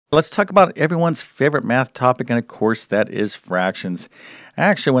Let's talk about everyone's favorite math topic, and of course, that is fractions.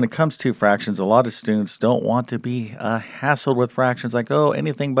 Actually, when it comes to fractions, a lot of students don't want to be hassled with fractions, like, oh,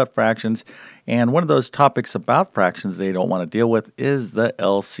 anything but fractions. And one of those topics about fractions they don't want to deal with is the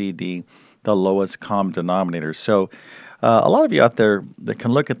LCD, the lowest common denominator. So, a lot of you out there that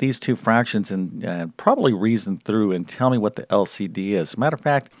can look at these two fractions and probably reason through and tell me what the LCD is. Matter of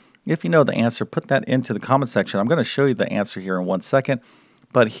fact, if you know the answer, put that into the comment section. I'm going to show you the answer here in 1 second.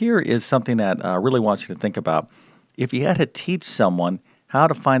 But here is something that I really want you to think about. If you had to teach someone how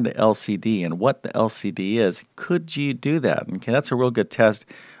to find the LCD and what the LCD is, could you do that? Okay, that's a real good test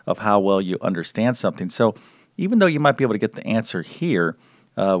of how well you understand something. So even though you might be able to get the answer here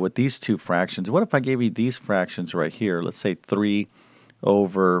with these two fractions, what if I gave you these fractions right here? Let's say 3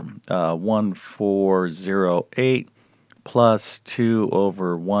 over 1408 plus 2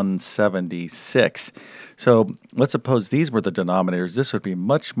 over 176. So let's suppose these were the denominators. This would be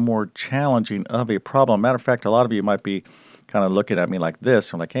much more challenging of a problem. Matter of fact, a lot of you might be kind of looking at me like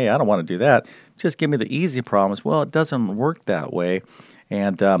this. I'm like, hey, I don't want to do that. Just give me the easy problems. Well, it doesn't work that way.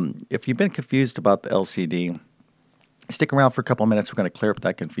 And if you've been confused about the LCD, stick around for a couple of minutes. We're going to clear up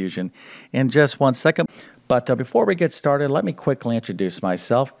that confusion in just 1 second. But before we get started, let me quickly introduce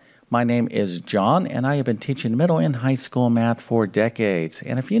myself. My name is John, and I have been teaching middle and high school math for decades.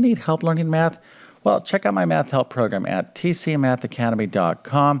 And if you need help learning math, well, check out my math help program at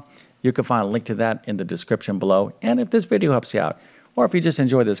tcmathacademy.com. You can find a link to that in the description below. And if this video helps you out, or if you just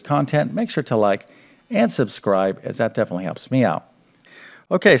enjoy this content, make sure to like and subscribe, as that definitely helps me out.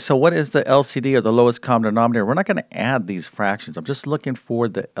 Okay, so what is the LCD, or the lowest common denominator? We're not going to add these fractions. I'm just looking for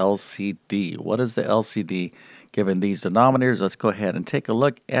the LCD. What is the LCD given these denominators? Let's go ahead and take a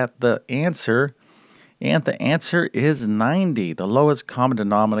look at the answer. And the answer is 90. The lowest common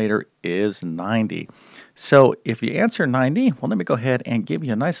denominator is 90. So if you answer 90, well, let me go ahead and give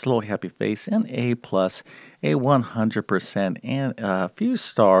you a nice little happy face, an A plus, a 100%, and a few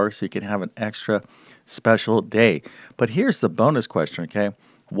stars so you can have an extra special day. But here's the bonus question, okay?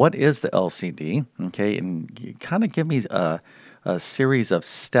 What is the LCD? Okay, and kind of give me a series of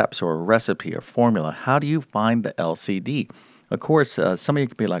steps or a recipe or formula. How do you find the LCD? Of course, some of you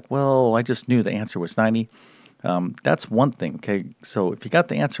could be like, well, I just knew the answer was 90. That's one thing, okay? So if you got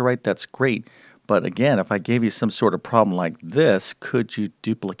the answer right, that's great. But again, if I gave you some sort of problem like this, could you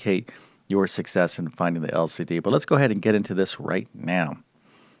duplicate your success in finding the LCD? But let's go ahead and get into this right now.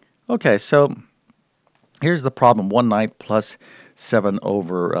 Okay, so here's the problem. 1/9 plus 7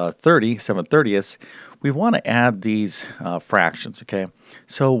 over 30, 7/30ths. We want to add these fractions, okay?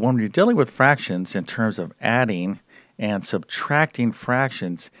 So when you're dealing with fractions in terms of adding and subtracting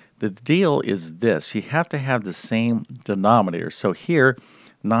fractions, the deal is this. You have to have the same denominator. So here,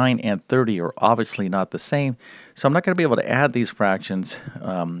 9 and 30 are obviously not the same. So I'm not going to be able to add these fractions.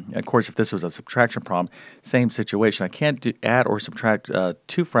 Of course, if this was a subtraction problem, same situation. I can't add or subtract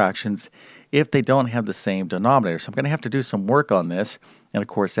two fractions if they don't have the same denominator. So I'm going to have to do some work on this. And of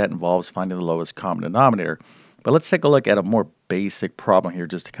course, that involves finding the lowest common denominator. But let's take a look at a more basic problem here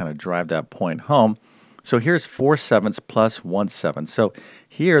just to kind of drive that point home. So here's 4/7 plus 1/7. So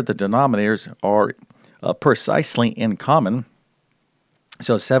here the denominators are precisely in common.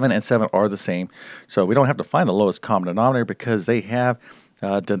 So 7 and 7 are the same. So we don't have to find the lowest common denominator because they have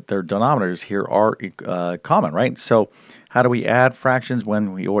their denominators here are common, right? So how do we add fractions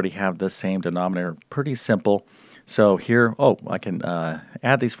when we already have the same denominator? Pretty simple. So here, I can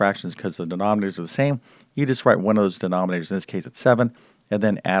add these fractions because the denominators are the same. You just write one of those denominators, in this case it's 7, and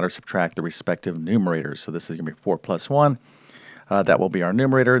then add or subtract the respective numerators. So this is going to be 4 plus 1. That will be our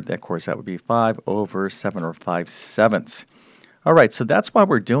numerator. Of course, that would be 5 over 7, or 5/7. All right, so that's why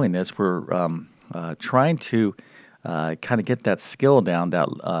we're doing this. We're trying to kind of get that skill down, that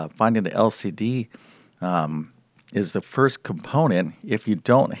finding the LCD is the first component if you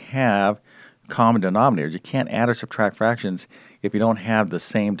don't have common denominators. You can't add or subtract fractions if you don't have the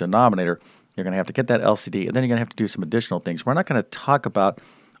same denominator. You're going to have to get that LCD, and then you're going to have to do some additional things. We're not going to talk about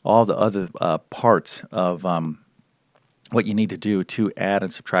all the other parts of what you need to do to add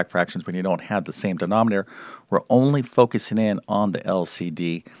and subtract fractions when you don't have the same denominator. We're only focusing in on the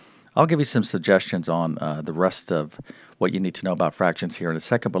LCD. I'll give you some suggestions on the rest of what you need to know about fractions here in a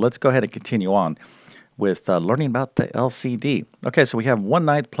second, but let's go ahead and continue on with learning about the LCD. Okay, so we have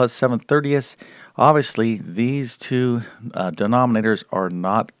 1/9 plus 7/30. Obviously, these two denominators are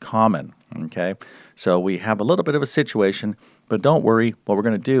not common, okay? So we have a little bit of a situation, but don't worry. What we're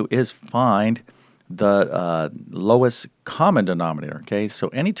going to do is find the lowest common denominator, okay? So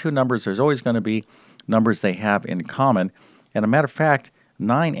any two numbers, there's always going to be numbers they have in common. And a matter of fact,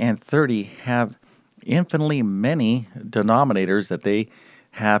 9 and 30 have infinitely many denominators that they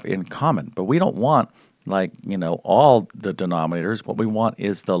have in common. But we don't want, like, all the denominators. What we want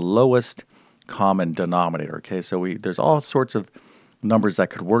is the lowest common denominator. Okay, so there's all sorts of numbers that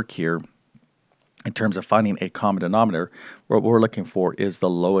could work here in terms of finding a common denominator. What we're looking for is the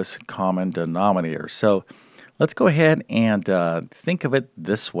lowest common denominator. So let's go ahead and think of it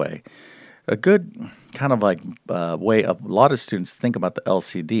this way. A good kind of like way of a lot of students think about the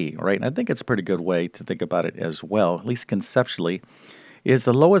LCD, right? And I think it's a pretty good way to think about it as well, at least conceptually, is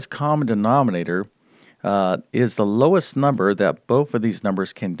the lowest common denominator is the lowest number that both of these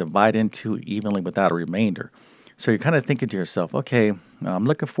numbers can divide into evenly without a remainder. So you're kind of thinking to yourself, okay, I'm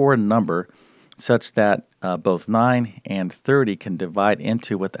looking for a number such that both 9 and 30 can divide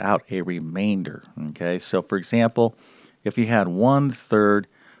into without a remainder. Okay, so for example, if you had 1/3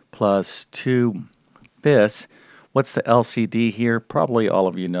 plus 2/5, what's the LCD here? Probably all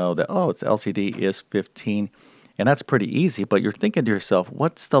of you know that, oh, its LCD is 15. And that's pretty easy, but you're thinking to yourself,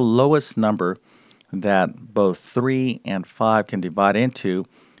 what's the lowest number that both 3 and 5 can divide into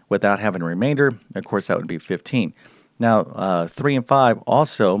without having a remainder? Of course, that would be 15. Now, 3 and 5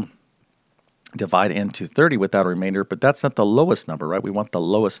 also divide into 30 without a remainder, but that's not the lowest number, right? We want the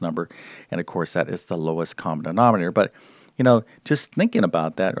lowest number, and of course, that is the lowest common denominator. But just thinking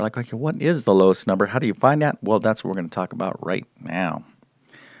about that, you're like, okay, what is the lowest number? How do you find that? Well, that's what we're going to talk about right now.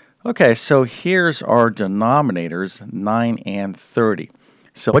 Okay, so here's our denominators, 9 and 30.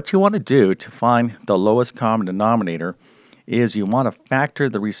 So what you want to do to find the lowest common denominator is you want to factor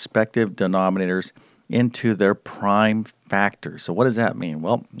the respective denominators into their prime factors. So what does that mean?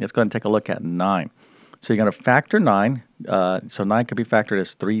 Well, let's go ahead and take a look at 9. So you're going to factor 9. So 9 could be factored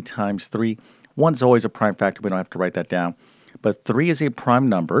as 3 times 3. 1's always a prime factor. We don't have to write that down. But 3 is a prime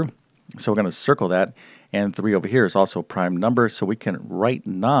number, so we're going to circle that. And 3 over here is also a prime number, so we can write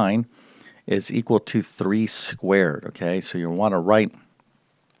 9 is equal to 3 squared. Okay, so you want to write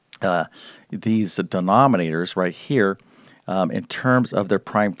these denominators right here in terms of their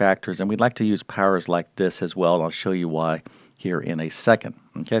prime factors, and we'd like to use powers like this as well, and I'll show you why here in a second.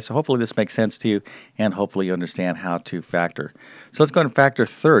 Okay, so hopefully this makes sense to you, and hopefully you understand how to factor. So let's go ahead and factor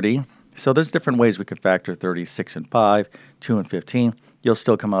 30. So there's different ways we could factor 30, 6 and 5, 2 and 15. You'll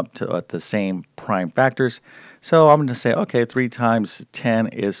still come up to the same prime factors. So I'm going to say, okay, 3 times 10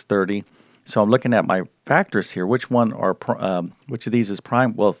 is 30. So I'm looking at my factors here. Which of these is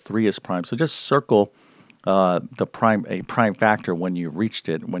prime? Well, 3 is prime. So just circle a prime factor when you reached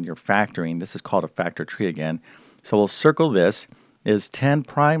it, when you're factoring. This is called a factor tree again. So we'll circle this. Is 10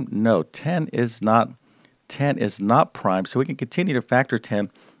 prime? No, 10 is not. 10 is not prime. So we can continue to factor 10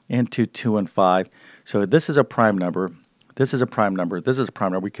 into 2 and 5. So this is a prime number. This is a prime number. This is a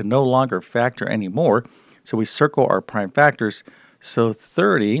prime number. We can no longer factor anymore. So we circle our prime factors. So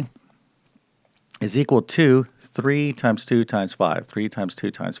 30 is equal to 3 times 2 times 5. 3 times 2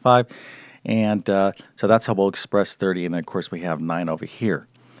 times 5. And so that's how we'll express 30. And then, of course, we have 9 over here.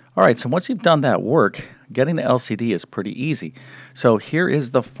 All right, so once you've done that work, getting the LCD is pretty easy. So here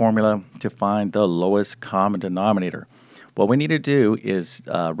is the formula to find the lowest common denominator. What we need to do is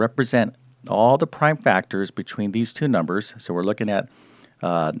represent all the prime factors between these two numbers. So we're looking at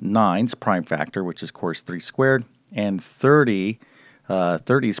 9's prime factor, which is, of course, 3 squared, and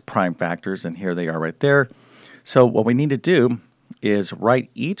 30's prime factors, and here they are right there. So what we need to do is write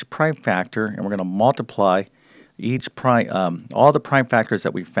each prime factor, and we're going to multiply each prime, all the prime factors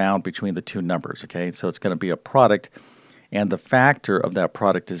that we found between the two numbers. Okay, so it's going to be a product, and the factor of that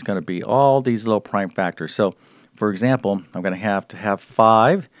product is going to be all these little prime factors. So, for example, I'm going to have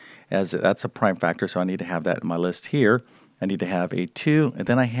 5, as that's a prime factor, so I need to have that in my list here. I need to have a 2, and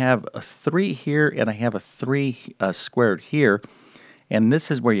then I have a 3 here, and I have a 3 squared here. And this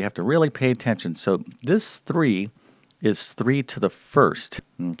is where you have to really pay attention. So this 3 is 3 to the first,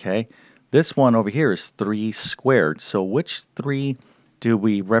 okay? This one over here is 3 squared. So which 3 do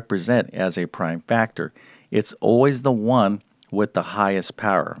we represent as a prime factor? It's always the one with the highest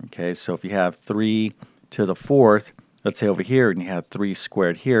power, okay? So if you have 3 to the fourth, let's say over here, and you have 3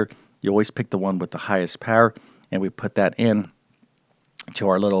 squared here, you always pick the one with the highest power, and we put that in to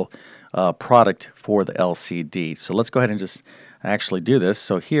our little product for the LCD. So let's go ahead and just actually do this.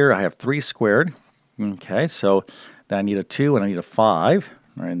 So here I have 3 squared. Okay, so then I need a 2 and I need a 5.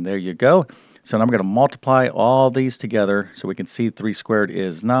 And there you go. So now I'm going to multiply all these together so we can see 3 squared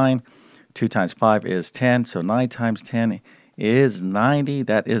is 9. 2 times 5 is 10. So 9 times 10 is 90.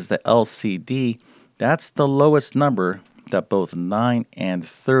 That is the LCD. That's the lowest number that both 9 and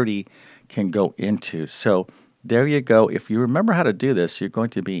 30 can go into. So there you go. If you remember how to do this, you're going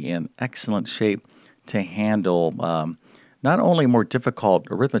to be in excellent shape to handle not only more difficult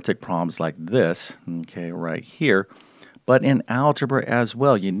arithmetic problems like this, okay, right here, but in algebra as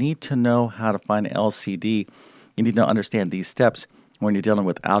well. You need to know how to find LCD. You need to understand these steps when you're dealing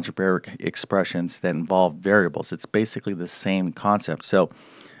with algebraic expressions that involve variables. It's basically the same concept. So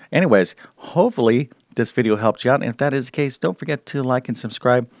anyways, hopefully this video helped you out. And if that is the case, don't forget to like and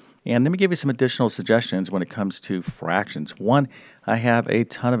subscribe. And let me give you some additional suggestions when it comes to fractions. One, I have a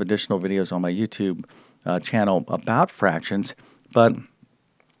ton of additional videos on my YouTube channel about fractions, but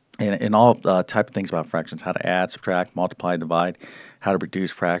in all type of things about fractions, how to add, subtract, multiply, divide, how to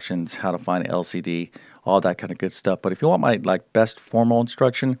reduce fractions, how to find LCD, all that kind of good stuff. But if you want my best formal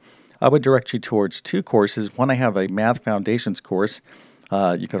instruction, I would direct you towards two courses. One, I have a Math Foundations course.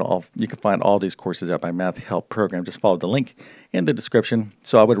 You can find all these courses at my Math Help program. Just follow the link in the description.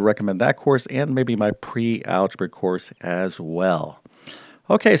 So I would recommend that course and maybe my pre-algebra course as well.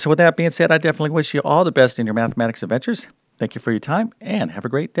 Okay, so with that being said, I definitely wish you all the best in your mathematics adventures. Thank you for your time and have a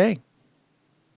great day.